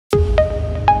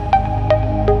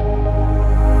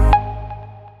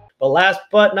But last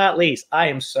but not least, I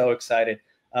am so excited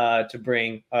to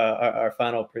bring our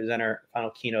final presenter,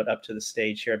 final keynote up to the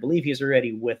stage here. I believe he's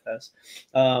already with us.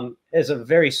 Has a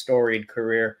very storied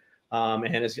career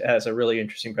and has a really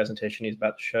interesting presentation he's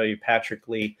about to show you. Patrick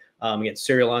Lee, again,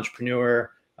 serial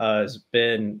entrepreneur, has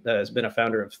been a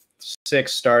founder of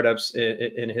 6 startups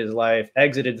in his life,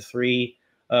 exited 3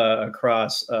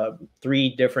 across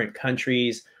 3 different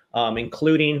countries,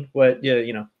 including what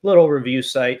little review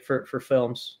site for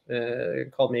films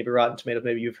called maybe Rotten Tomatoes.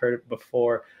 Maybe you've heard it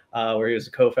before, where he was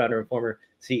a co-founder and former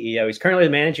CEO. He's currently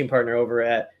the managing partner over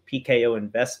at PKO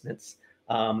Investments,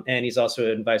 and he's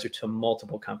also an advisor to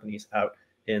multiple companies out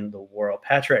in the world.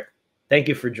 Patrick, thank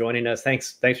you for joining us.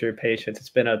 Thanks for your patience. It's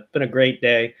been a great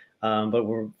day, but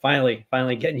we're finally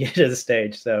getting you to the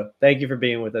stage. So thank you for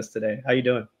being with us today. How you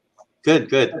doing? Good.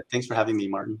 Thanks for having me,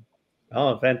 Martin.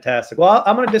 Oh, fantastic. Well,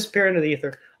 I'm going to disappear into the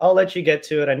ether. I'll let you get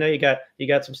to it. I know you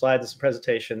got some slides and some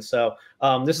presentations. So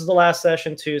this is the last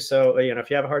session too. So, if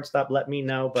you have a hard stop, let me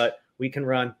know, but we can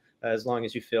run as long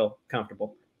as you feel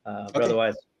comfortable. But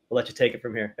otherwise, we'll let you take it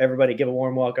from here. Everybody give a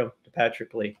warm welcome to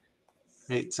Patrick Lee.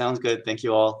 Great. Sounds good. Thank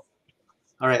you all.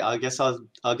 All right. I guess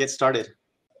I'll get started.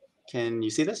 Can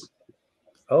you see this?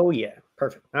 Oh, yeah.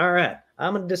 Perfect. All right.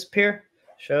 I'm going to disappear.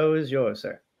 Show is yours,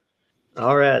 sir.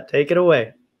 All right. Take it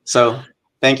away. So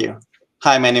thank you.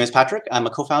 Hi, my name is Patrick. I'm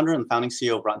a co-founder and founding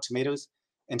CEO of Rotten Tomatoes.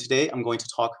 And today I'm going to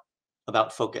talk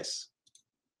about focus.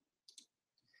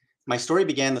 My story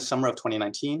began the summer of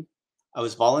 2019. I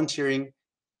was volunteering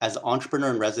as an entrepreneur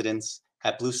in residence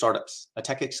at Blue Startups, a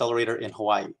tech accelerator in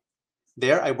Hawaii.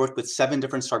 There, I worked with 7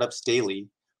 different startups daily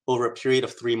over a period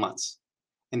of 3 months.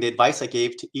 And the advice I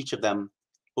gave to each of them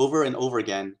over and over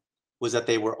again was that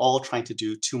they were all trying to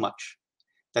do too much,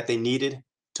 that they needed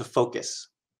to focus.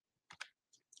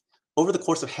 Over the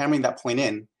course of hammering that point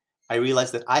in, I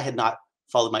realized that I had not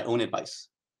followed my own advice,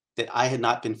 that I had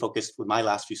not been focused with my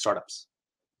last few startups.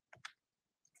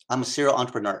 I'm a serial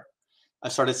entrepreneur.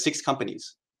 I've started 6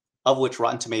 companies, of which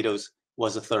Rotten Tomatoes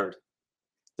was a 3rd.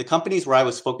 The companies where I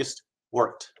was focused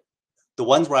worked. The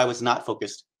ones where I was not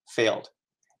focused failed.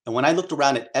 And when I looked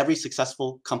around at every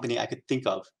successful company I could think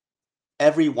of,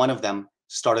 every one of them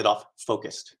started off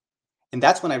focused. And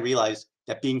that's when I realized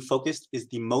that being focused is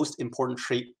the most important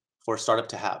trait for a startup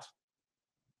to have.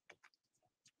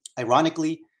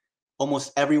 Ironically,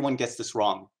 almost everyone gets this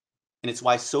wrong, and it's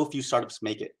why so few startups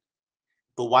make it.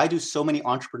 But why do so many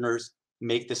entrepreneurs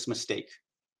make this mistake?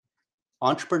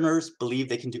 Entrepreneurs believe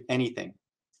they can do anything,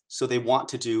 so they want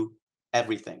to do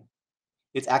everything.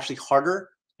 It's actually harder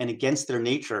and against their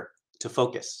nature to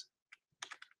focus.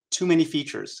 Too many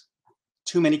features,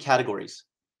 too many categories,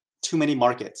 too many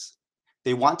markets.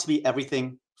 They want to be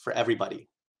everything for everybody.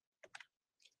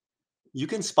 You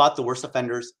can spot the worst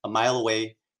offenders a mile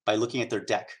away by looking at their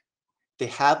deck. They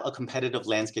have a competitive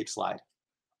landscape slide.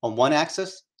 On one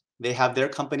axis, they have their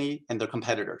company and their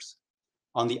competitors.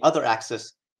 On the other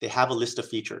axis, they have a list of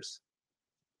features.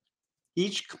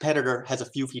 Each competitor has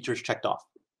a few features checked off.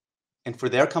 And for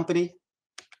their company,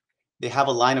 they have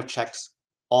a line of checks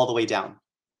all the way down.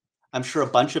 I'm sure a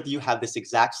bunch of you have this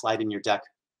exact slide in your deck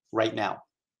right now.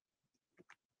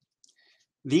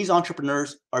 These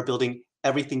entrepreneurs are building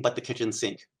everything but the kitchen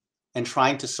sink and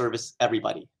trying to service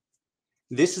everybody.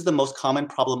 This is the most common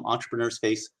problem entrepreneurs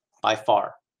face by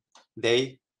far.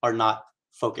 They are not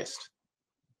focused.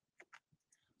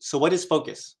 So what is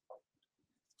focus?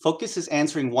 Focus is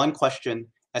answering one question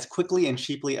as quickly and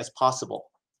cheaply as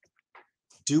possible.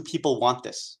 Do people want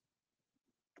this?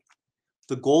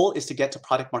 The goal is to get to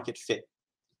product market fit,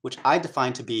 which I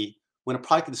define to be when a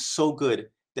product is so good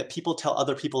that people tell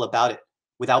other people about it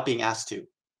without being asked to.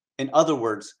 In other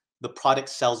words, the product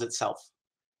sells itself.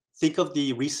 Think of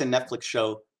the recent Netflix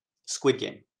show, Squid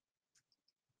Game.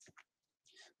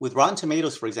 With Rotten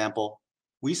Tomatoes, for example,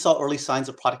 we saw early signs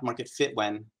of product market fit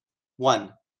when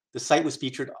 1. The site was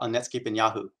featured on Netscape and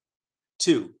Yahoo.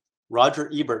 2. Roger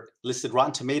Ebert listed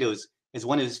Rotten Tomatoes as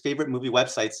one of his favorite movie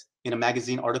websites in a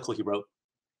magazine article he wrote.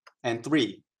 And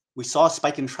 3. We saw a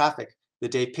spike in traffic the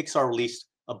day Pixar released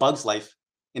A Bug's Life,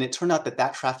 and it turned out that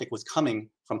that traffic was coming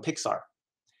from Pixar.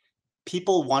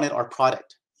 People wanted our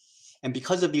product. And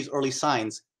because of these early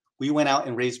signs, we went out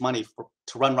and raised money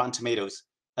to run Rotten Tomatoes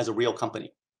as a real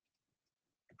company.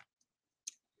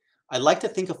 I like to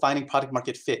think of finding product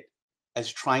market fit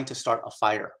as trying to start a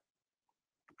fire.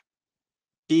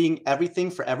 Being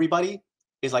everything for everybody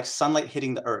is like sunlight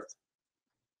hitting the earth.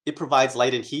 It provides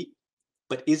light and heat,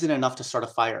 but isn't enough to start a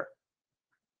fire.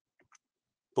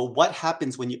 But what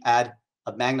happens when you add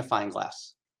a magnifying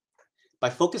glass? By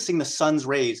focusing the sun's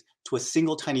rays to a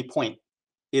single tiny point,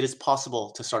 it is possible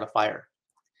to start a fire.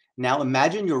 Now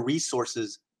imagine your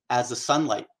resources as the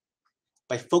sunlight.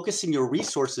 By focusing your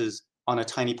resources on a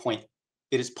tiny point,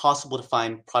 it is possible to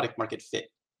find product market fit.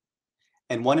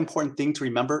 And one important thing to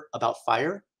remember about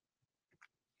fire,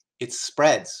 it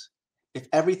spreads. If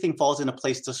everything falls into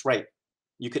place just right,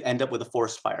 you could end up with a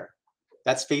forest fire.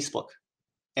 That's Facebook,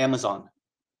 Amazon,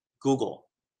 Google.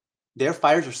 Their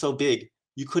fires are so big,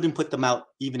 you couldn't put them out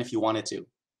even if you wanted to.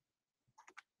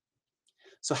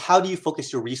 So how do you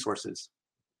focus your resources?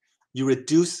 You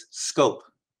reduce scope,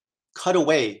 cut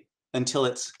away until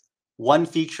it's one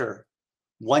feature,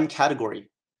 one category,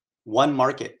 one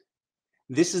market.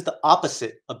 This is the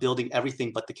opposite of building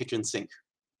everything but the kitchen sink.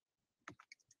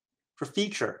 For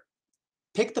feature,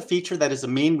 pick the feature that is the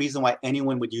main reason why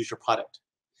anyone would use your product.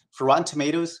 For Rotten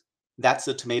Tomatoes, that's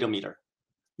the tomato meter.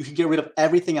 You can get rid of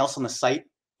everything else on the site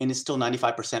and it still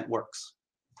 95% works.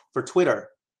 For Twitter,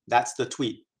 that's the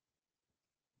tweet.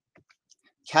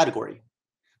 Category.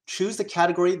 Choose the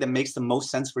category that makes the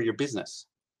most sense for your business.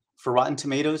 For Rotten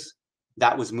Tomatoes,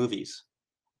 that was movies.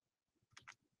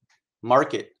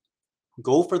 Market.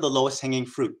 Go for the lowest hanging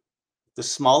fruit. The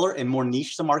smaller and more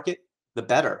niche the market, the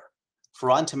better. For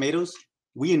Rotten Tomatoes,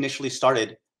 we initially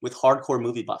started with hardcore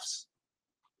movie buffs.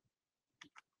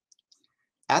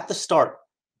 At the start,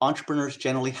 entrepreneurs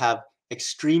generally have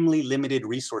extremely limited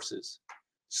resources.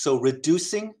 So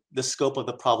reducing the scope of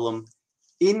the problem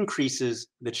increases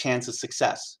the chance of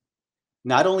success.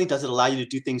 Not only does it allow you to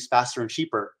do things faster and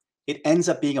cheaper, it ends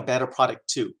up being a better product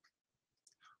too.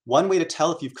 One way to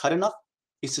tell if you've cut enough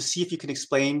is to see if you can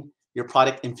explain your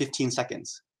product in 15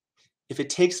 seconds. If it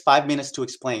takes 5 minutes to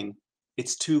explain,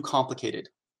 it's too complicated.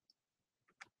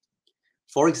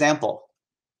 For example,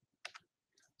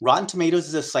 Rotten Tomatoes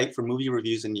is a site for movie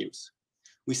reviews and news.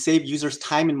 We save users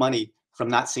time and money from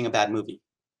not seeing a bad movie.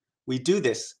 We do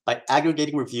this by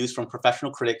aggregating reviews from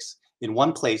professional critics in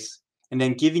one place and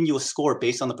then giving you a score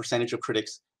based on the percentage of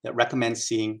critics that recommend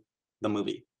seeing the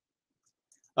movie.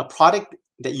 A product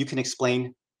that you can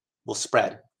explain will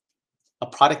spread. A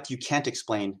product you can't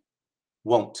explain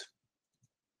won't.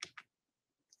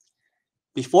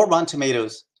 Before Rotten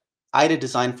Tomatoes, I had a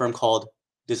design firm called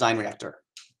Design Reactor.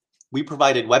 We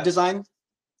provided web design,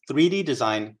 3D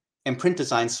design, and print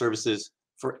design services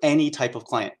for any type of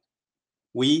client.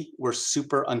 We were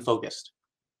super unfocused.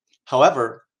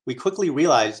 However, we quickly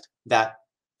realized that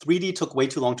 3D took way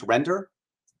too long to render,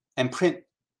 and print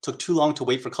took too long to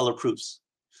wait for color proofs.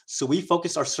 So we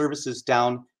focused our services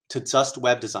down to just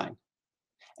web design.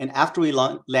 And after we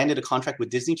landed a contract with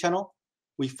Disney Channel,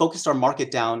 we focused our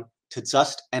market down to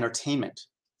just entertainment.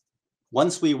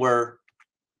 Once we were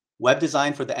web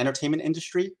design for the entertainment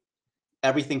industry,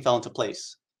 everything fell into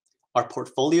place. Our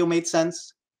portfolio made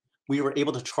sense, we were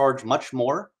able to charge much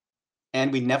more,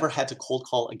 and we never had to cold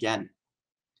call again.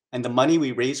 And the money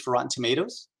we raised for Rotten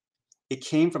Tomatoes, it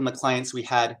came from the clients we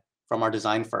had from our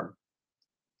design firm.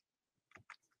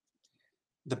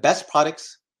 The best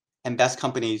products and best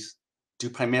companies do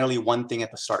primarily one thing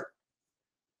at the start.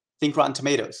 Think Rotten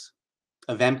Tomatoes,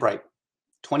 Eventbrite,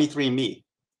 23andMe,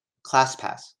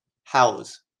 ClassPass,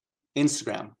 Houzz,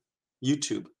 Instagram,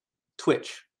 YouTube,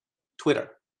 Twitch, Twitter.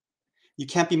 You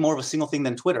can't be more of a single thing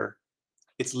than Twitter.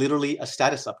 It's literally a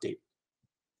status update.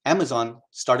 Amazon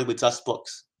started with just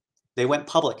books. They went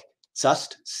public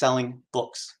just selling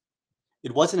books.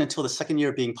 It wasn't until the second year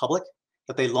of being public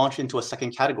that they launched into a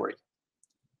second category.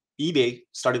 eBay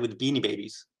started with Beanie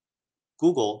Babies.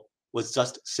 Google was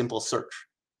just simple search.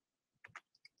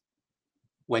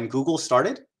 When Google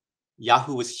started,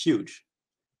 Yahoo was huge,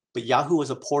 but Yahoo was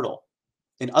a portal.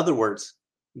 In other words,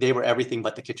 they were everything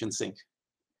but the kitchen sink.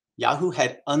 Yahoo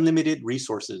had unlimited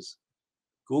resources.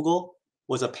 Google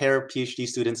was a pair of PhD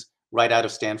students right out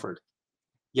of Stanford.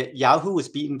 Yet Yahoo was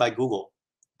beaten by Google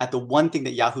at the one thing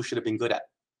that Yahoo should have been good at,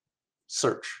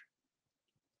 search.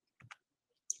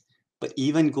 But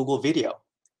even Google Video,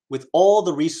 with all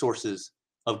the resources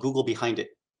of Google behind it,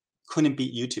 couldn't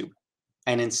beat YouTube.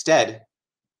 And instead,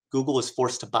 Google was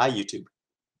forced to buy YouTube.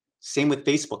 Same with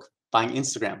Facebook buying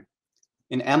Instagram,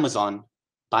 and Amazon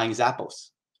buying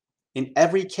Zappos. In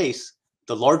every case,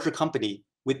 the larger company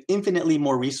with infinitely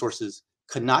more resources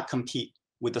could not compete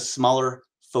with the smaller,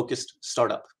 focused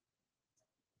startup.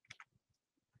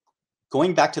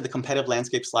 Going back to the competitive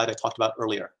landscape slide I talked about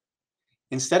earlier,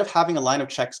 instead of having a line of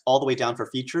checks all the way down for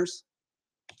features,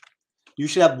 you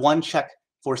should have one check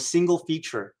for a single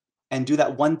feature and do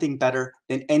that one thing better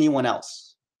than anyone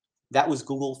else. That was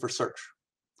Google for search,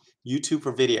 YouTube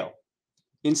for video,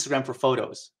 Instagram for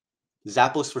photos,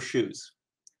 Zappos for shoes,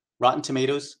 Rotten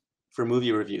Tomatoes for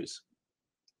movie reviews.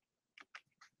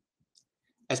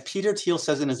 As Peter Thiel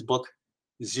says in his book,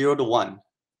 0 to 1,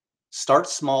 start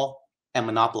small and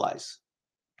monopolize.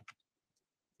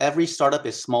 Every startup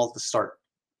is small to start.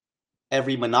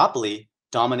 Every monopoly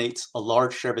dominates a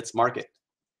large share of its market.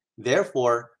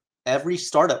 Therefore, every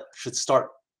startup should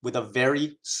start with a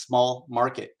very small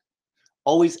market.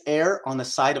 Always err on the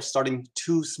side of starting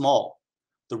too small.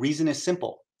 The reason is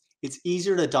simple. It's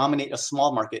easier to dominate a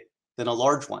small market than a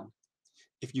large one.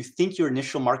 If you think your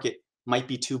initial market might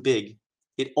be too big,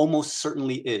 it almost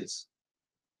certainly is.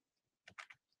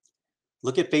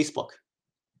 Look at Facebook.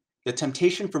 The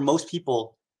temptation for most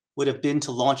people would have been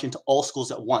to launch into all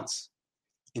schools at once.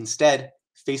 Instead,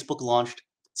 Facebook launched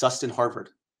just in Harvard.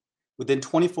 Within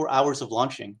 24 hours of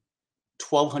launching,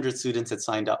 1,200 students had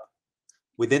signed up.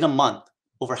 Within a month,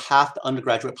 over half the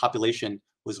undergraduate population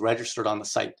was registered on the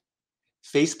site.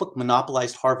 Facebook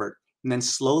monopolized Harvard and then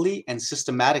slowly and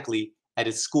systematically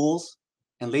added schools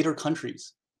and later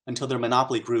countries until their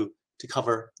monopoly grew to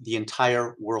cover the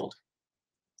entire world.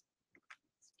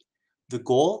 The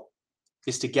goal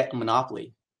is to get a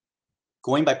monopoly.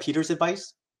 Going by Peter's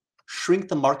advice, shrink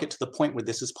the market to the point where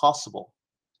this is possible.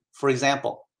 For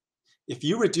example, if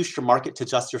you reduced your market to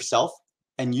just yourself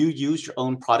and you used your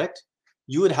own product,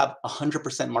 you would have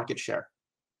 100% market share.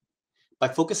 By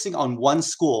focusing on one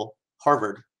school,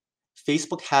 Harvard,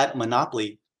 Facebook had a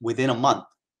monopoly within a month.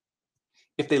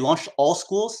 If they launched all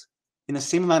schools in the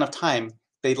same amount of time,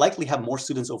 they'd likely have more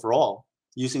students overall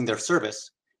using their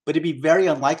service, but it'd be very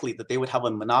unlikely that they would have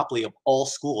a monopoly of all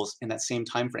schools in that same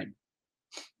time frame.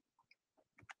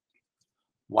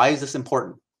 Why is this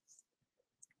important?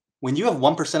 When you have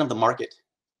 1% of the market,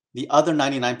 the other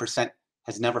 99%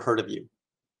 has never heard of you.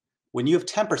 When you have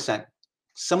 10%,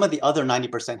 some of the other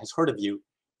 90% has heard of you,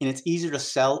 and it's easier to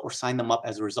sell or sign them up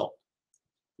as a result.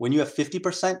 When you have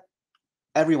 50%,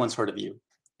 everyone's heard of you.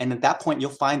 And at that point,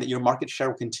 you'll find that your market share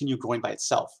will continue growing by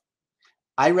itself.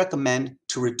 I recommend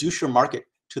to reduce your market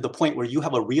to the point where you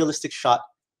have a realistic shot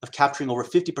of capturing over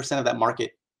 50% of that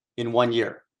market in 1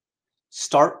 year.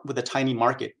 Start with a tiny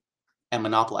market and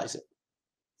monopolize it.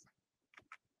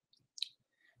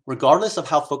 Regardless of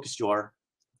how focused you are,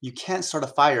 you can't start a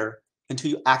fire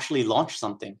until you actually launch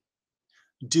something.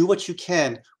 Do what you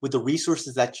can with the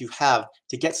resources that you have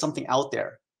to get something out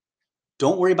there.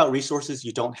 Don't worry about resources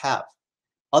you don't have.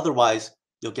 Otherwise,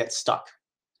 you'll get stuck.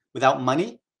 Without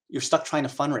money, you're stuck trying to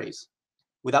fundraise.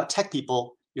 Without tech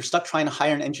people, you're stuck trying to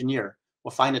hire an engineer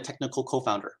or find a technical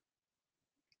co-founder.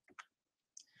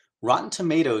 Rotten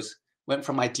Tomatoes went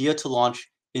from idea to launch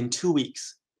in 2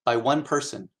 weeks by one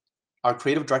person, our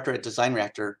creative director at Design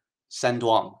Reactor, Sen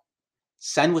Duong.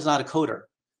 Sen was not a coder,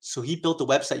 so he built the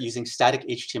website using static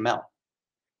HTML.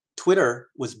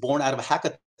 Twitter was born out of a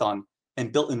hackathon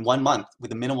and built in 1 month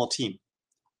with a minimal team.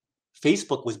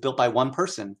 Facebook was built by one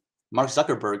person, Mark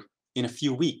Zuckerberg, in a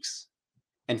few weeks.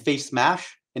 And FaceSmash,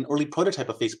 an early prototype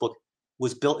of Facebook,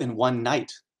 was built in 1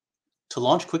 night. To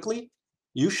launch quickly,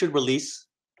 you should release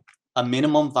a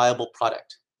minimum viable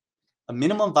product. A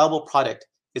minimum viable product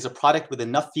is a product with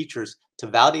enough features to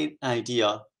validate an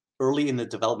idea early in the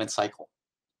development cycle.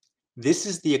 This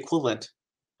is the equivalent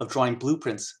of drawing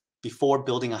blueprints before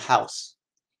building a house.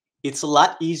 It's a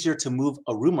lot easier to move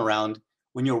a room around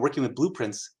when you're working with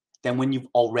blueprints than when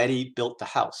you've already built the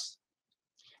house.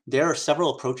 There are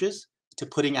several approaches to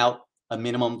putting out a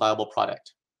minimum viable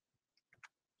product.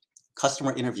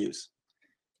 Customer interviews.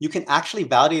 You can actually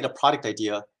validate a product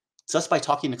idea just by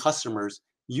talking to customers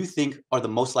you think are the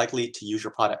most likely to use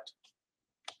your product.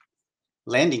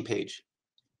 Landing page.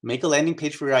 Make a landing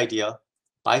page for your idea,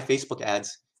 buy Facebook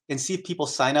ads, and see if people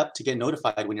sign up to get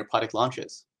notified when your product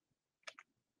launches.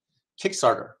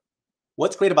 Kickstarter.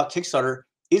 What's great about Kickstarter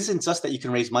isn't just that you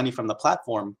can raise money from the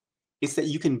platform, it's that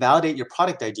you can validate your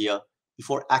product idea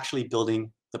before actually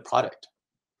building the product.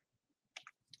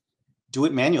 Do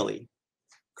it manually.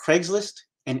 Craigslist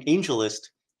and AngelList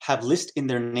have list in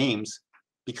their names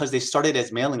because they started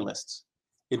as mailing lists.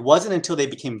 It wasn't until they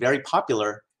became very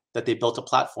popular that they built a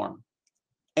platform.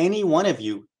 Any one of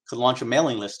you could launch a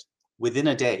mailing list within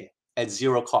a day at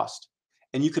zero cost.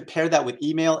 And you could pair that with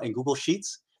email and Google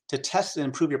Sheets to test and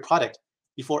improve your product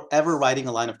before ever writing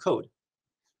a line of code.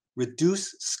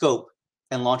 Reduce scope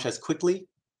and launch as quickly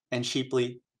and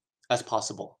cheaply as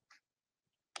possible.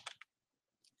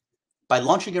 By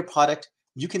launching your product,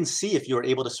 you can see if you are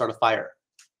able to start a fire.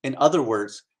 In other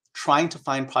words, trying to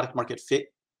find product market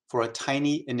fit for a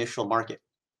tiny initial market.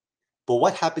 But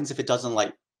what happens if it doesn't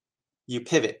light? You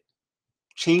pivot,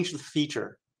 change the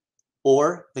feature,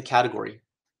 or the category,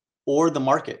 or the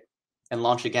market, and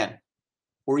launch again.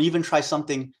 Or even try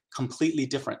something completely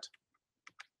different.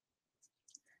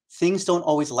 Things don't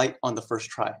always light on the first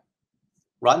try.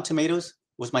 Rotten Tomatoes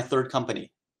was my 3rd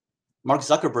company. Mark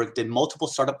Zuckerberg did multiple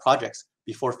startup projects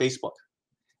before Facebook.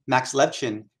 Max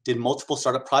Levchin did multiple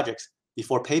startup projects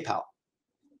before PayPal.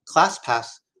 ClassPass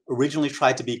originally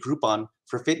tried to be Groupon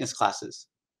for fitness classes.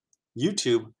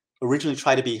 YouTube originally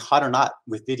tried to be Hot or Not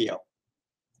with video.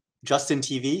 Justin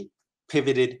TV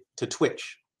pivoted to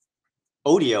Twitch.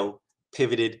 Odeo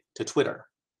pivoted to Twitter.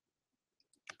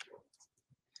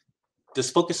 Does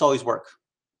focus always work?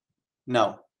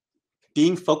 No.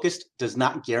 Being focused does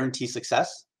not guarantee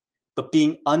success, but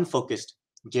being unfocused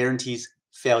guarantees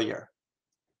failure.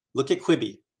 Look at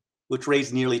Quibi, which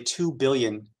raised nearly $2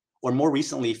 billion, or more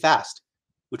recently Fast,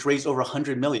 which raised over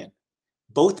 $100 million.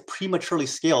 Both prematurely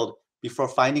scaled before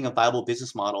finding a viable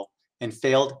business model and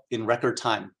failed in record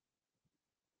time.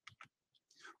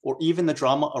 Or even the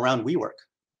drama around WeWork.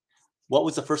 What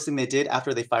was the first thing they did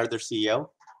after they fired their CEO?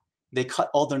 They cut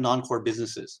all their non-core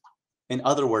businesses. In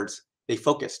other words, they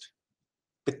focused.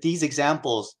 But these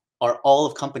examples are all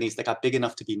of companies that got big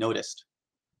enough to be noticed.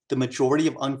 The majority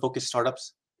of unfocused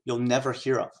startups you'll never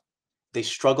hear of. They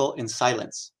struggle in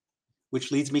silence,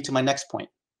 which leads me to my next point.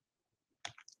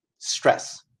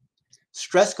 Stress.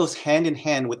 Stress goes hand in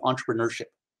hand with entrepreneurship.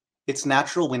 It's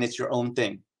natural when it's your own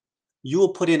thing. You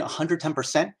will put in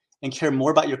 110% and care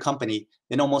more about your company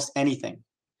than almost anything.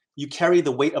 You carry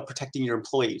the weight of protecting your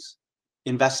employees,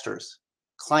 investors,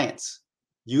 clients,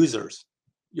 users,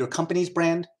 your company's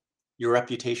brand, your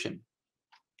reputation.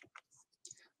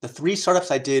 The 3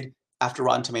 startups I did after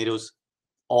Rotten Tomatoes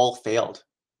all failed.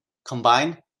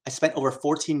 Combined, I spent over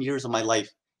 14 years of my life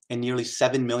and nearly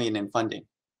 $7 million in funding.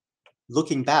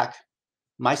 Looking back,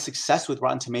 my success with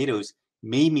Rotten Tomatoes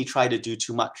made me try to do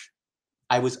too much.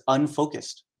 I was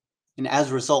unfocused. And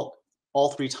as a result,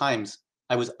 all 3 times,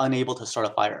 I was unable to start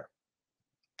a fire.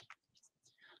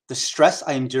 The stress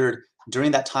I endured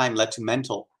during that time led to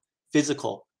mental,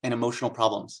 physical, and emotional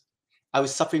problems. I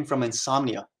was suffering from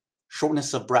insomnia,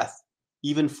 shortness of breath,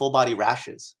 even full body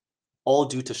rashes, all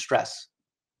due to stress.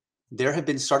 There have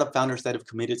been startup founders that have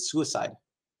committed suicide,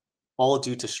 all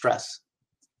due to stress.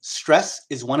 Stress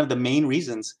is one of the main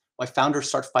reasons why founders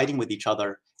start fighting with each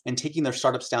other and taking their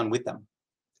startups down with them.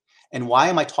 And why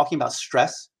am I talking about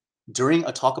stress during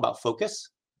a talk about focus?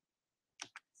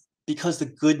 Because the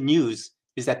good news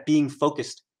is that being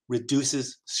focused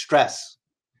reduces stress.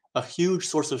 A huge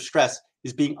source of stress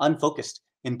is being unfocused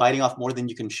and biting off more than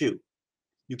you can chew.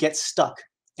 You get stuck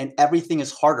and everything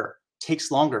is harder,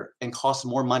 takes longer, and costs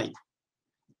more money.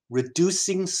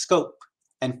 Reducing scope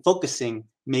and focusing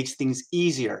makes things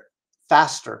easier,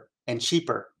 faster, and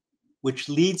cheaper, which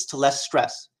leads to less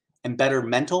stress and better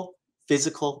mental,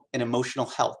 physical, and emotional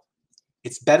health.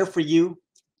 It's better for you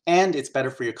and it's better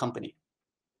for your company.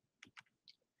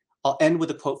 I'll end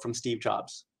with a quote from Steve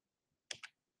Jobs.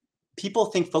 People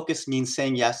think focus means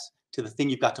saying yes to the thing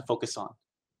you've got to focus on,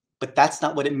 but that's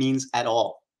not what it means at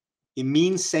all. It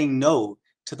means saying no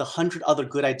to the 100 other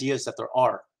good ideas that there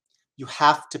are. You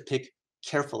have to pick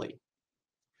carefully.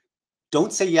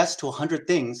 Don't say yes to 100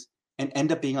 things and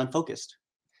end up being unfocused.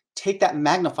 Take that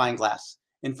magnifying glass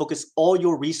and focus all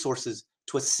your resources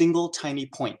to a single tiny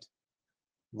point.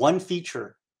 One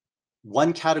feature,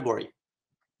 one category,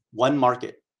 one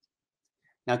market.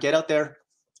 Now get out there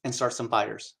and start some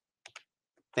fires.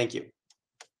 Thank you.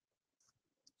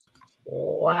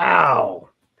 Wow,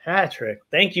 Patrick,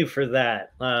 thank you for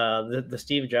that. The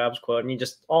Steve Jobs quote. I mean,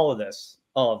 just all of this.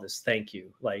 Thank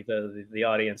you. Like the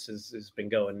audience has been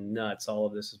going nuts. All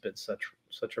of this has been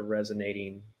such a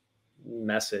resonating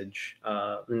message.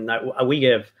 And we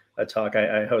give a talk.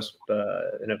 I host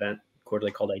an event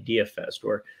quarterly called Idea Fest,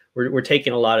 where we're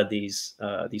taking a lot of these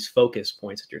focus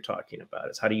points that you're talking about.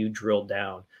 It's how do you drill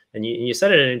down? And you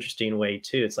said it in an interesting way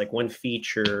too. It's like one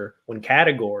feature, one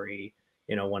category,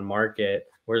 one market.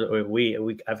 Where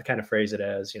I've kind of phrased it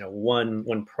as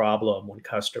one problem, one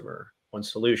customer, one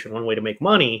solution, one way to make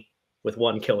money with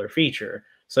one killer feature.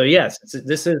 So yes,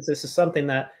 this is something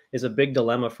that is a big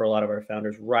dilemma for a lot of our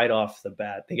founders right off the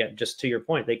bat. They get, just to your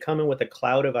point, they come in with a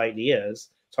cloud of ideas.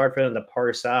 It's hard for them to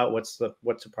parse out what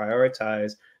to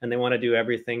prioritize, and they want to do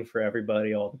everything for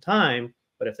everybody all the time.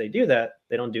 But if they do that,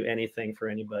 they don't do anything for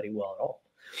anybody well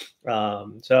at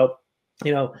all. So,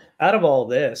 out of all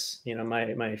this,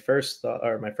 my first thought,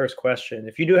 or my first question,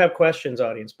 if you do have questions,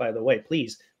 audience, by the way,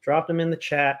 please drop them in the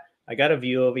chat. I got a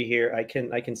view over here. I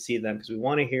can see them because we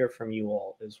want to hear from you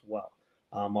all as well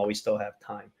while we still have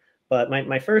time. But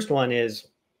my first one is,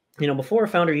 before a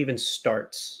founder even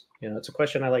starts, it's a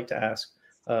question I like to ask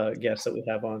guests that we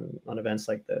have on events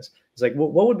like this. It's like,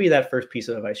 what would be that first piece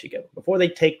of advice you give before they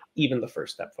take even the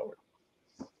first step forward?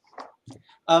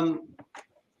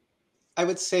 I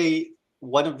would say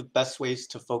one of the best ways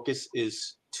to focus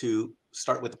is to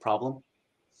start with the problem.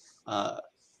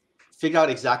 Figure out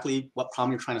exactly what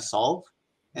problem you're trying to solve,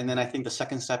 And then I think the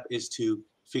second step is to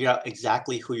figure out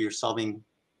exactly who you're solving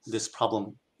this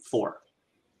problem for.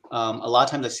 A lot of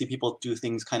times I see people do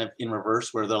things kind of in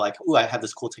reverse, where they're like, "Oh, I have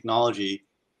this cool technology."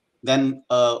 Then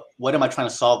what am I trying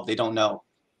to solve? They don't know.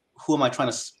 Who am I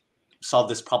trying to solve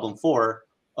this problem for?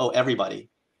 Oh, everybody.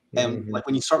 And like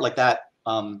when you start like that,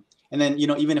 and then, you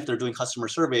know, even if they're doing customer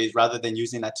surveys, rather than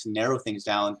using that to narrow things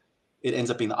down, it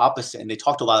ends up being the opposite. And they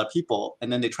talk to a lot of people,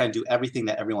 and then they try and do everything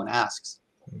that everyone asks.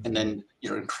 And then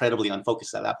you're incredibly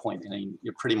unfocused at that point, and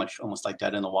you're pretty much almost like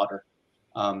dead in the water.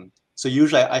 So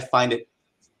usually I find it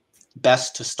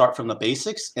best to start from the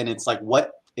basics, and it's like,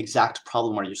 what exact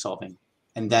problem are you solving?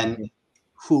 And then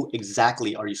who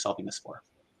exactly are you solving this for?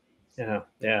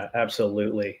 Yeah,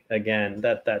 absolutely. Again,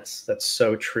 that's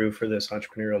so true for this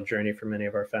entrepreneurial journey for many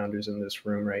of our founders in this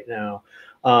room right now.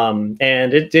 And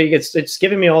it's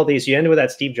giving me all these. You ended with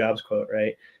that Steve Jobs quote,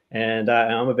 right? And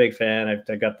I'm a big fan.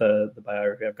 I got the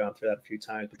biography. I've gone through that a few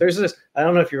times. But there's this. I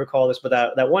don't know if you recall this,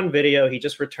 but that one video, he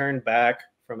just returned back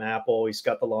from Apple. He's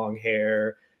got the long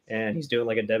hair, and he's doing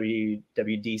like a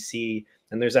WWDC.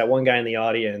 And there's that one guy in the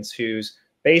audience who's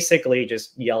basically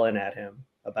just yelling at him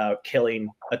about killing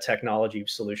a technology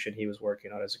solution he was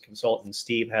working on as a consultant.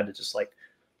 Steve had to just like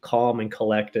calm and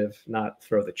collective, not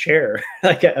throw the chair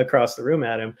like across the room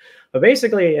at him, but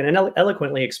basically and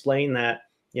eloquently explain that,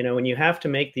 you know, when you have to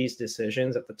make these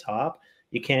decisions at the top,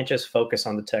 you can't just focus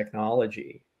on the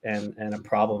technology and a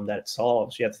problem that it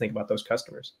solves. You have to think about those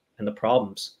customers and the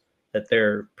problems that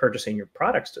they're purchasing your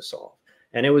products to solve.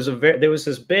 And it was it was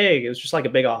just like a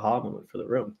big aha moment for the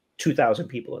room. 2,000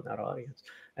 people in that audience.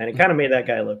 And it kind of made that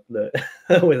guy look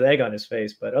with egg on his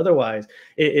face. But otherwise,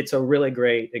 it's a really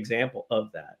great example of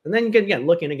that. And then again,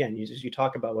 you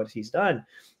talk about what he's done,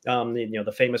 you know,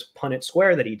 the famous Punnett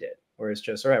Square that he did, where it's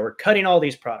just, all right, we're cutting all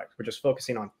these products. We're just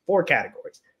focusing on 4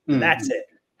 categories. And that's it.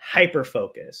 Hyper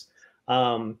focus.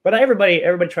 But everybody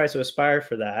tries to aspire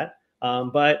for that.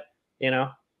 But, you know,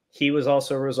 he was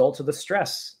also a result of the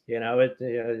stress. You know,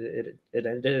 it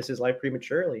ended his life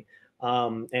prematurely.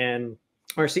 And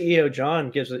our CEO, John,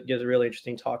 gives a really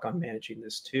interesting talk on managing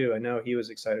this too. I know he was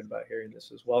excited about hearing this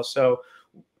as well. So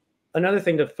another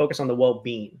thing to focus on the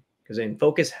well-being, because in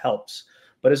focus helps.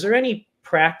 But is there any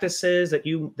practices that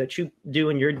you do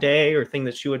in your day, or thing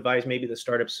that you advise maybe the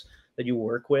startups that you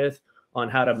work with on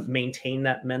how to maintain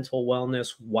that mental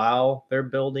wellness while they're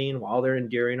building, while they're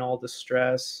enduring all the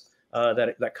stress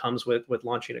that comes with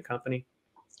launching a company?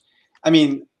 I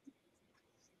mean,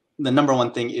 the number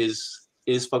one thing is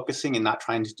focusing and not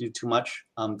trying to do too much.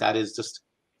 That is just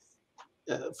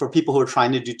for people who are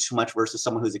trying to do too much versus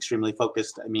someone who's extremely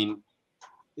focused. I mean,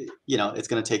 you know, it's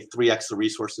going to take 3x the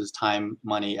resources, time,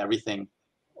 money, everything,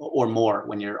 or more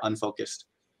when you're unfocused.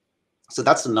 So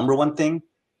that's the number one thing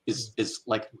is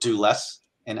like do less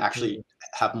and actually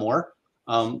have more.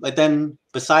 But then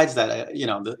besides that, you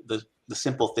know, the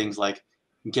simple things like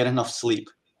get enough sleep.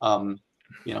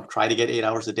 You know, try to get 8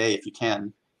 hours a day if you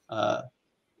can.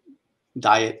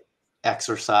 Diet,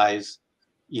 exercise,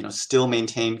 you know, still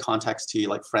maintain contacts to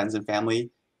like friends and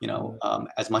family, you know,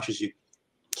 as much as you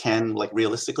can, like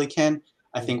realistically can.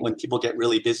 I think when people get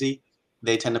really busy,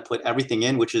 they tend to put everything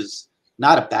in, which is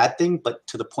not a bad thing, but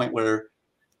to the point where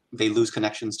they lose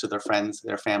connections to their friends,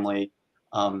 their family,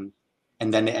 and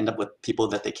then they end up with people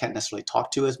that they can't necessarily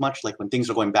talk to as much. Like when things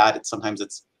are going bad, sometimes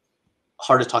it's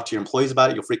hard to talk to your employees about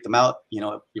it. You'll freak them out. You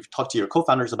know, if you talk to your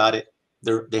co-founders about it,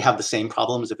 they have the same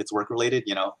problems if it's work related,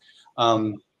 you know.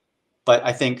 But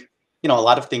I think, you know, a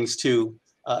lot of things too,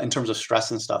 in terms of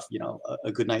stress and stuff, you know,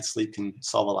 a good night's sleep can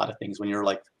solve a lot of things. When you're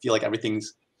like, feel like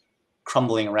everything's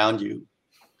crumbling around you,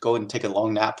 go and take a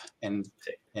long nap and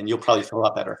you'll probably feel a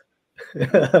lot better.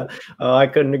 Oh, I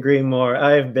couldn't agree more.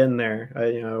 I've been there.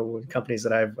 You know, with companies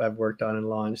that I've worked on and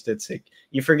launched, it's like,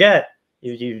 you forget.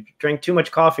 You drink too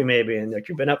much coffee maybe, and like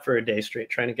you've been up for a day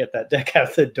straight trying to get that deck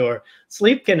out the door.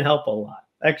 Sleep can help a lot.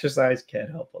 Exercise can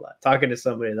help a lot. Talking to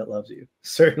somebody that loves you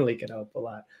certainly can help a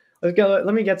lot. Let's go.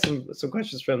 Let me get some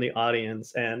questions from the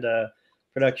audience, and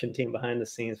production team behind the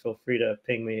scenes. Feel free to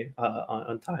ping me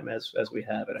on time as we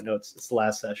have it. I know it's the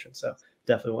last session, so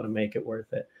definitely want to make it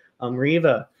worth it.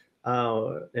 Riva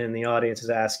in the audience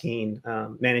is asking,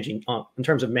 managing in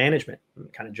terms of management,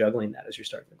 and kind of juggling that as you're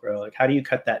starting to grow. Like, how do you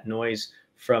cut that noise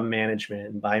from management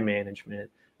and by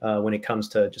management when it comes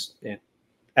to just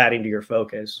adding to your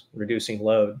focus, reducing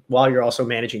load, while you're also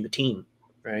managing the team,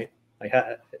 right? Like,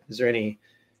 is there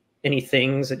any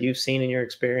things that you've seen in your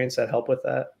experience that help with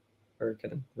that or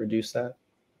can reduce that?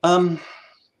 I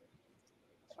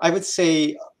would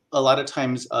say a lot of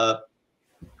times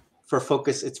for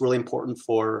focus, it's really important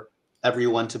for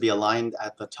everyone to be aligned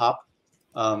at the top.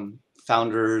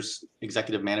 founders,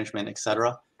 executive management,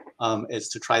 etc., is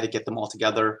to try to get them all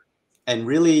together. And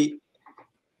really,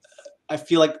 I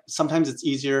feel like sometimes it's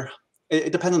easier.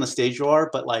 It depends on the stage you are,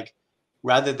 but like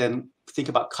rather than think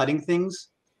about cutting things,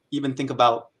 even think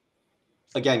about,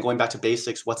 again, going back to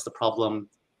basics. What's the problem?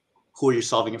 Who are you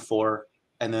solving it for?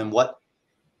 And then what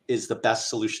is the best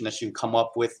solution that you can come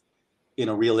up with in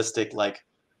a realistic, like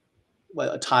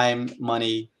a time,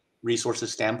 money,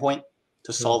 resources standpoint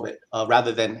to solve it,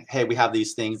 rather than, hey, we have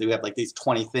these things, we have like these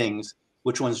 20 things,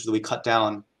 which ones do we cut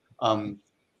down?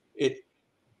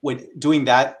 When doing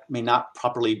that may not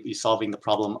properly be solving the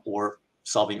problem or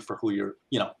solving it for who you're,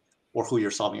 or who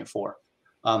you're solving it for.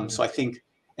 So I think,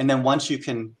 and then once you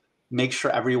can make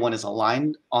sure everyone is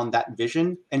aligned on that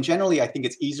vision, and generally I think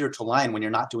it's easier to align when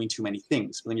you're not doing too many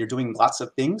things. When you're doing lots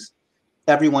of things,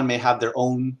 everyone may have their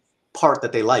own part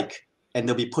that they like, and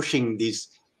they'll be pushing these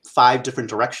 5 different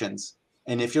directions.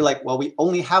 And if you're like, well, we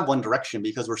only have one direction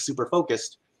because we're super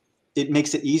focused, it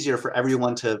makes it easier for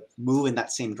everyone to move in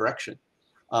that same direction.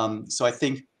 So I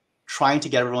think trying to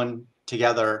get everyone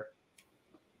together,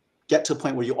 get to a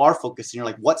point where you are focused and you're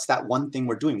like, what's that one thing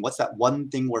we're doing? What's that one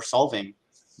thing we're solving?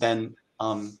 Then,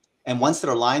 and once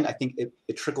they're aligned, I think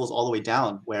it trickles all the way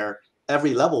down where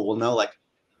every level will know, like,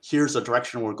 here's the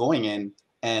direction we're going in,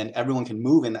 and everyone can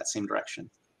move in that same direction.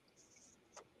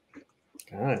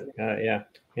 Got it. Yeah.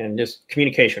 And just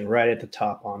communication right at the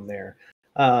top on there.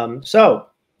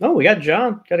 We got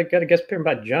John. Got a guest appearing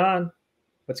by John.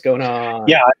 What's going on?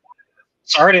 Yeah.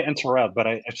 Sorry to interrupt, but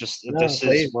I just, No, this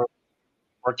please. is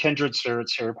we're kindred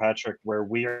spirits here, Patrick, where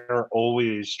we are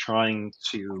always trying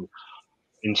to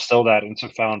instill that into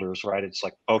founders, right? It's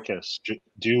like focus,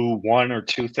 do 1 or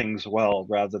 2 things well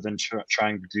rather than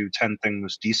trying to do 10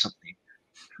 things decently.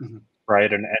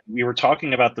 Right. And we were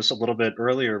talking about this a little bit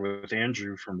earlier with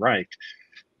Andrew from Reich.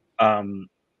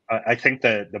 I think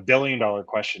that the $1 billion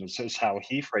question is how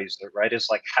he phrased it, right? It's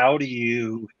like, how do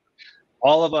you,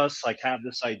 all of us like have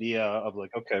this idea of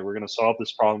like, okay, we're going to solve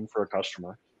this problem for a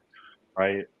customer,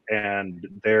 right? And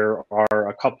there are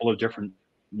a couple of different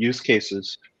use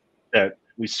cases that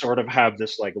we sort of have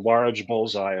this like large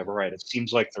bullseye of, right, it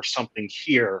seems like there's something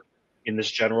here in this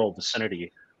general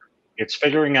vicinity. It's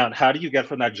figuring out how do you get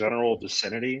from that general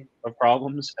vicinity of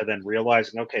problems and then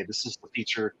realizing, okay, this is the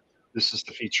feature,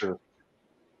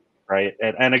 right?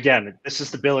 And again, this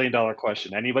is the $1 billion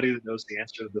question. Anybody that knows the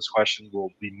answer to this question will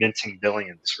be minting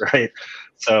billions, right?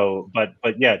 So, but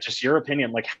yeah, just your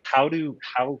opinion, like how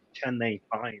can they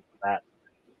find that,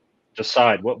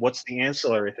 decide what's the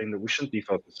ancillary thing that we shouldn't be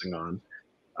focusing on,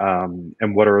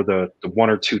 and what are the 1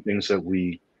 or 2 things that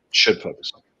we should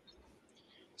focus on?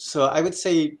 So I would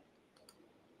say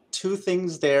 2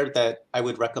 things there that I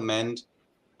would recommend.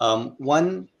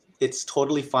 One, it's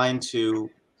totally fine to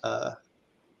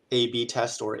A/B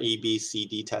test or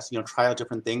ABCD test, try out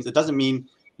different things. It doesn't mean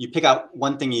you pick out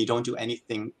one thing and you don't do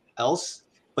anything else,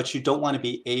 but you don't want to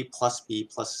be A plus B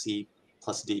plus C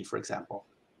plus D, for example,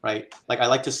 right? Like I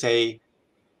like to say,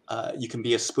 you can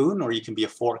be a spoon or you can be a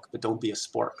fork, but don't be a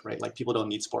spork, right? Like people don't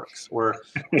need sporks. Or,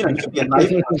 you can be a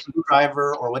knife or a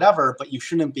screwdriver or whatever, but you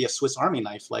shouldn't be a Swiss Army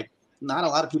knife. Like not a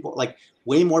lot of people, like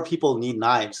way more people need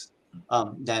knives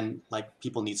than like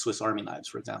people need Swiss Army knives,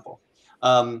 for example.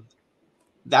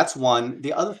 That's one.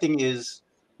 The other thing is,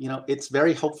 it's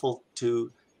very helpful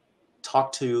to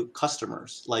talk to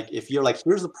customers. Like if you're like,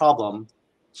 here's the problem,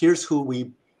 here's who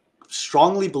we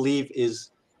strongly believe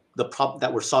is the problem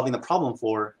that we're solving the problem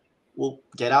for, we'll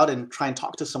get out and try and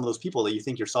talk to some of those people that you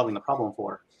think you're solving the problem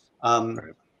for.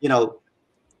 Right.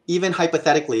 Even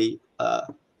hypothetically,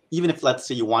 even if let's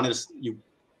say you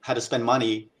had to spend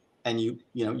money and you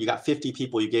got 50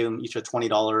 people, you gave them each a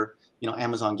 $20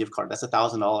 Amazon gift card, that's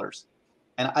 $1,000.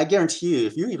 And I guarantee you,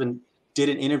 if you even did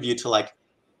an interview to like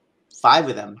 5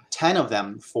 of them, 10 of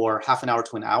them for half an hour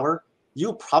to an hour,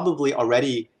 you probably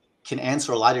already can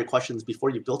answer a lot of your questions before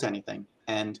you built anything.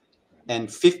 And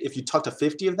if you talk to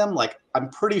 50 of them, like I'm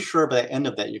pretty sure by the end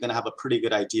of that, you're going to have a pretty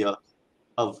good idea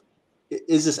of,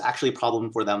 is this actually a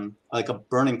problem for them, like a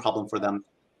burning problem for them?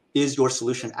 Is your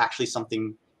solution actually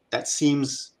something that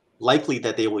seems likely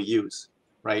that they will use,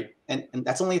 right? And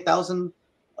that's only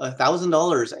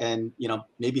 $1,000 and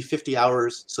maybe 50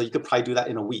 hours. So you could probably do that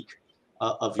in a week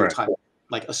of your time,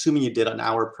 like assuming you did an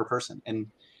hour per person.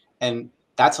 And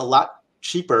that's a lot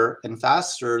cheaper and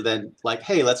faster than like,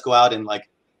 hey, let's go out and like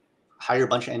hire a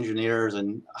bunch of engineers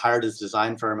and hire this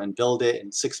design firm and build it.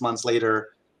 And 6 months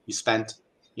later, you spent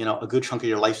a good chunk of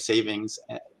your life savings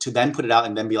to then put it out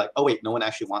and then be like, oh wait, no one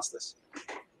actually wants this.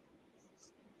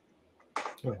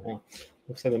 Oh, wow.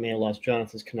 Looks like we may have lost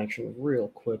Jonathan's connection real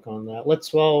quick on that.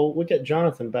 We'll get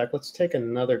Jonathan back. Let's take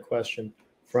another question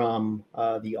from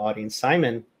the audience.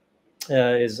 Simon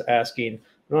is asking,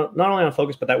 not only on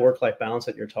focus, but that work-life balance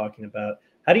that you're talking about.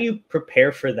 How do you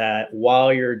prepare for that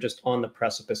while you're just on the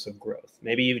precipice of growth?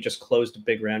 Maybe you've just closed a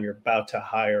big round, you're about to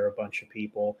hire a bunch of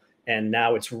people, and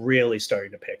now it's really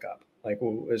starting to pick up. Like,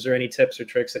 is there any tips or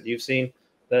tricks that you've seen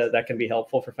that can be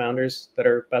helpful for founders that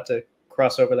are about to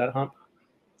cross over that hump?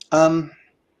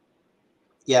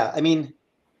 Yeah, I mean,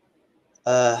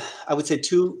 I would say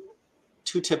two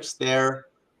tips there.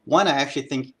 One, I actually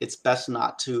think it's best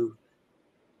not to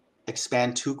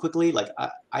expand too quickly. Like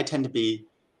I tend to be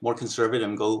more conservative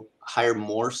and go hire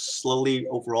more slowly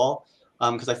overall,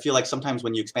 because I feel like sometimes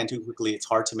when you expand too quickly, it's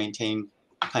hard to maintain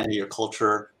kind of your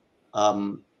culture,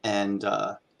 and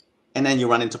then you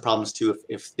run into problems too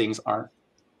if things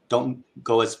don't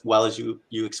go as well as you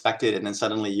expected, and then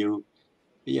suddenly you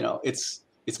know it's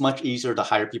much easier to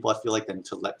hire people, I feel like, than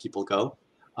to let people go.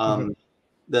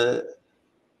 The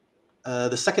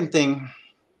second thing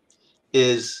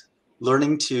is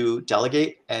learning to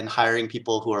delegate and hiring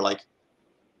people who are like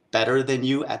better than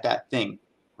you at that thing,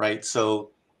 right?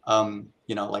 So,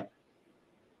 you know, like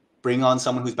bring on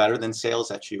someone who's better than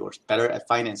sales at you, or better at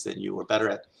finance than you, or better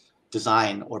at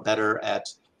design, or better at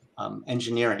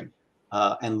engineering,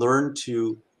 and learn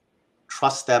to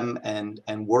trust them and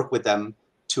work with them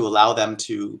to allow them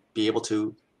to be able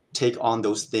to take on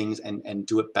those things and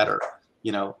do it better.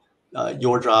 You know,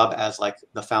 your job as like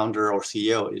the founder or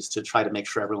CEO is to try to make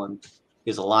sure everyone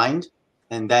is aligned,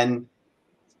 and then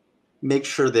make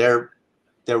sure they're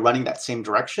running that same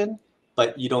direction,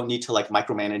 but you don't need to like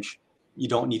micromanage. You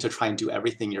don't need to try and do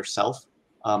everything yourself,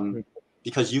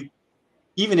 because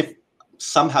even if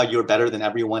somehow you're better than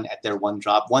everyone at their one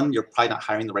job, one, you're probably not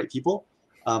hiring the right people,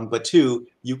 but two,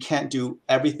 you can't do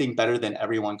everything better than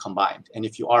everyone combined. And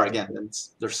if you are, again, then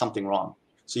there's something wrong.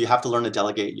 So you have to learn to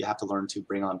delegate. You have to learn to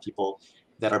bring on people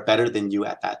that are better than you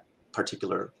at that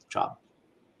particular job.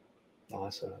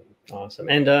 Awesome.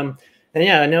 And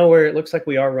yeah, I know it looks like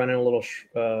we are running a little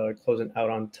closing out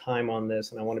on time on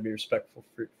this, and I want to be respectful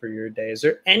for your day. Is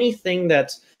there anything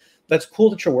that's cool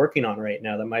that you're working on right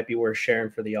now that might be worth sharing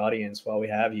for the audience while we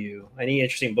have you? Any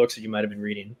interesting books that you might have been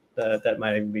reading that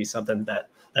might be something that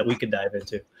we could dive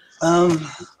into?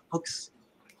 Books.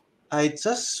 I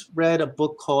just read a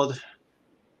book called,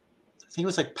 I think it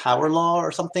was like Power Law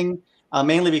or something,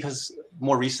 mainly because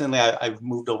more recently I've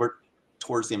moved over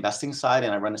towards the investing side,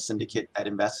 and I run a syndicate that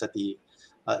invests at the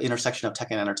intersection of tech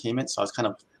and entertainment. So I was kind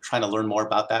of trying to learn more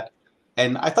about that.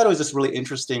 And I thought it was just really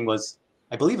interesting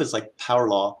I believe it's like Power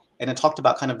Law, and it talked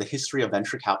about kind of the history of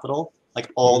venture capital,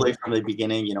 like all the way from the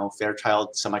beginning, you know,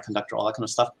 Fairchild, Semiconductor, all that kind of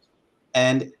stuff.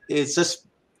 And it's just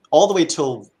all the way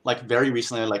till like very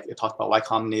recently, like it talked about Y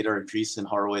Combinator, Andreessen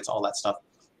Horowitz, all that stuff.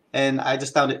 And I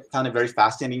just found it very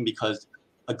fascinating, because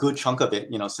a good chunk of it,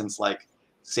 you know, since like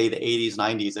say the 80s,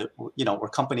 90s, you know, were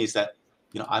companies that,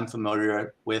 you know, I'm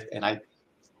familiar with, and I,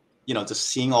 you know, just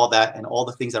seeing all that and all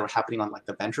the things that were happening on like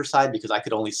the venture side, because I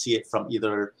could only see it from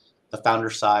either the founder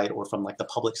side or from like the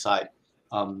public side.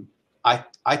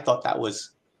 I thought that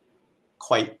was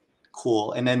quite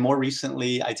cool. And then more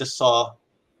recently, I just saw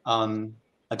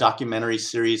a documentary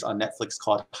series on Netflix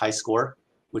called High Score,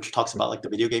 which talks about like the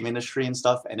video game industry and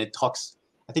stuff. And it talks,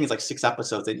 I think it's like 6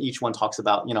 episodes, and each one talks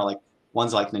about, you know, like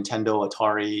one's like Nintendo,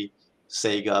 Atari,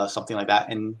 Sega, something like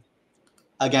that. And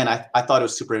again, I thought it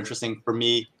was super interesting. For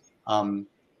me,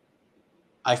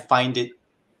 I find it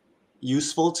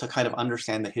useful to kind of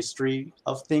understand the history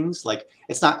of things. Like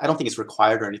it's not, I don't think it's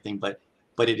required or anything, but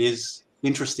it is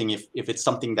interesting if it's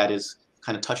something that is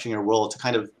kind of touching your world, to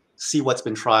kind of see what's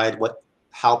been tried,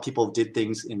 how people did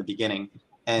things in the beginning.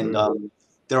 And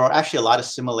there are actually a lot of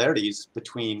similarities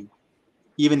between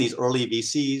even these early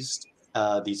VCs,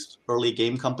 these early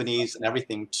game companies and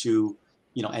everything, to,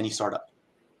 you know, any startup.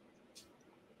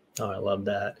 Oh, I love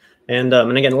that. And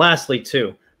again, lastly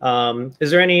too,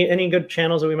 is there any good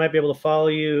channels that we might be able to follow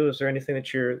you? Is there anything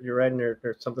that you're writing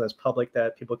or something that's public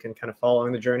that people can kind of follow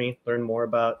on the journey, learn more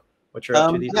about what you're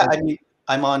up to these days? I mean,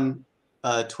 I'm on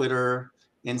Twitter,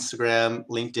 Instagram,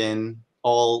 LinkedIn,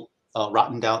 all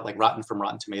Rotten Doubt, like rotten from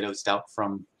Rotten Tomatoes, doubt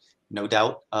from no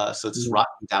doubt. So it's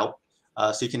Rotten Doubt.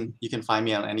 So you can find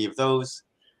me on any of those.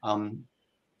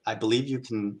 I believe you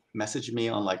can message me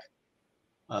on like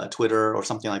Twitter or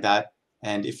something like that.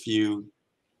 And if you're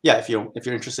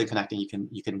interested in connecting,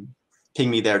 you can ping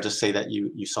me there. Just say that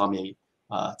you saw me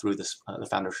through this the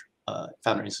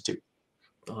Founder Institute.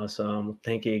 Awesome.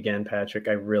 Thank you again, Patrick.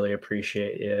 I really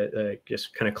appreciate it.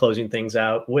 Just kind of closing things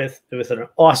out with an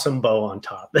awesome bow on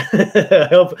top. I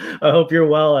hope you're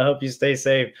well. I hope you stay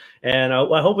safe. And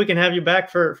I hope we can have you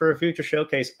back for a future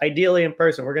showcase, ideally in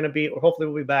person. Hopefully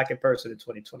we'll be back in person in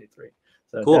 2023.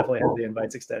 So Cool. definitely have the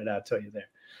invites extended out to you there.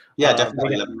 Yeah,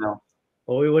 definitely. Let me know.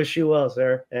 Well, we wish you well,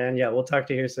 sir. And yeah, we'll talk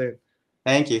to you here soon.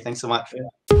 Thank you. Thanks so much. Yeah.